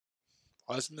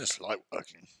Why isn't this light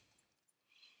working?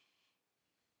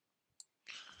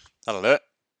 That'll do it.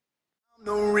 I'm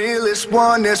the realest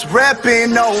one that's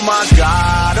repping. Oh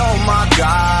my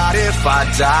God, if I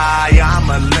die, I'm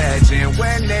a legend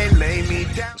when they lay me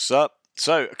down. What's up?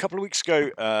 So a couple of weeks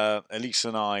ago, Elise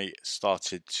and I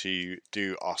started to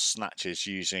do our snatches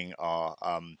using our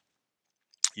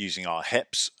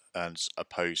hips as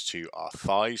opposed to our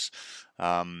thighs.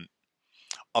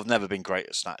 I've never been great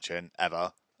at snatching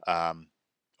ever,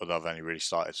 although I've only really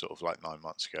started sort of like 9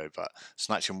 months ago. But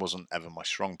snatching wasn't ever my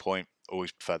strong point.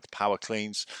 Always preferred the power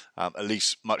cleans.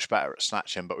 Elise much better at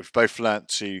snatching, but we've both learnt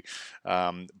to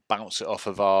bounce it off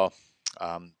of our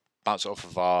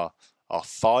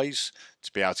thighs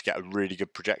to be able to get a really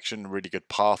good projection, really good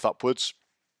path upwards.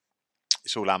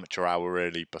 It's all amateur hour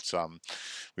really, but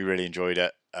we really enjoyed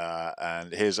it.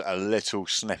 And here's a little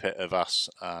snippet of us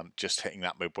just hitting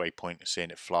that midway point and seeing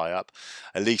it fly up.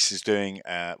 Elise is doing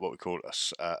what we call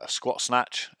a squat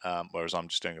snatch, whereas I'm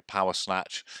just doing a power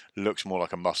snatch. Looks more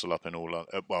like a muscle up and all,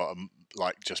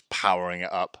 like just powering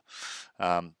it up.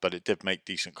 But it did make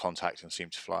decent contact and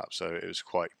seemed to fly up, so it was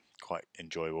quite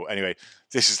enjoyable. Anyway,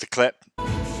 this is the clip.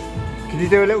 Can you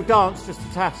do a little dance just to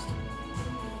test?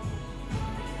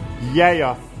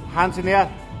 Yeah. Hands in the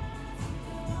air.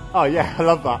 Oh yeah, I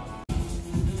love that.